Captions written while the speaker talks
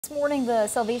This morning, the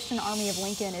Salvation Army of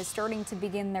Lincoln is starting to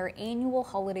begin their annual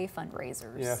holiday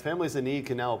fundraisers. Yeah, families in need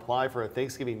can now apply for a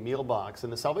Thanksgiving meal box,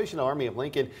 and the Salvation Army of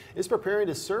Lincoln is preparing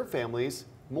to serve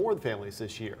more families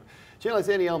this year. Channel's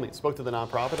Annie Elmy spoke to the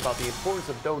nonprofit about the importance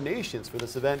of donations for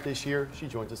this event this year. She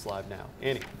joins us live now.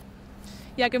 Annie.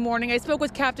 Yeah, good morning. I spoke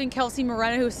with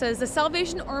Capt-kelsie-moreno, who says the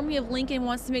Salvation Army of Lincoln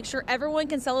wants to make sure everyone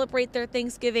can celebrate their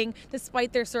Thanksgiving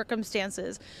despite their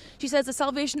circumstances. She says the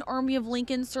Salvation Army of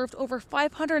Lincoln served over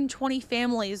 520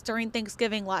 families during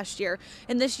Thanksgiving last year,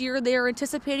 and this year they are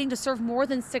anticipating to serve more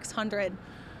than 600.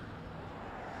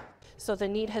 So the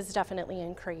need has definitely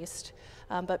increased,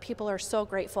 but people are so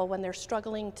grateful when they're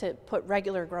struggling to put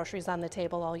regular groceries on the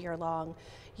table all year long.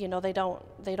 You know, they don't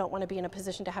want to be in a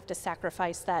position to have to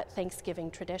sacrifice that Thanksgiving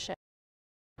tradition.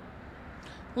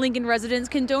 Lincoln residents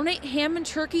can donate ham and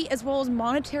turkey as well as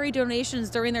monetary donations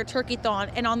during their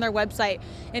turkey-a-thon and on their website.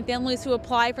 And families who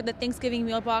apply for the Thanksgiving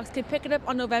meal box can pick it up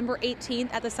on November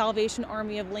 18th at the Salvation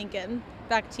Army of Lincoln.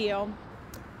 Back to you.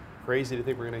 Crazy to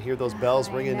think we're going to hear those bells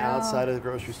ringing outside of the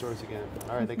grocery stores again.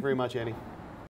 All right, thank you very much, Annie.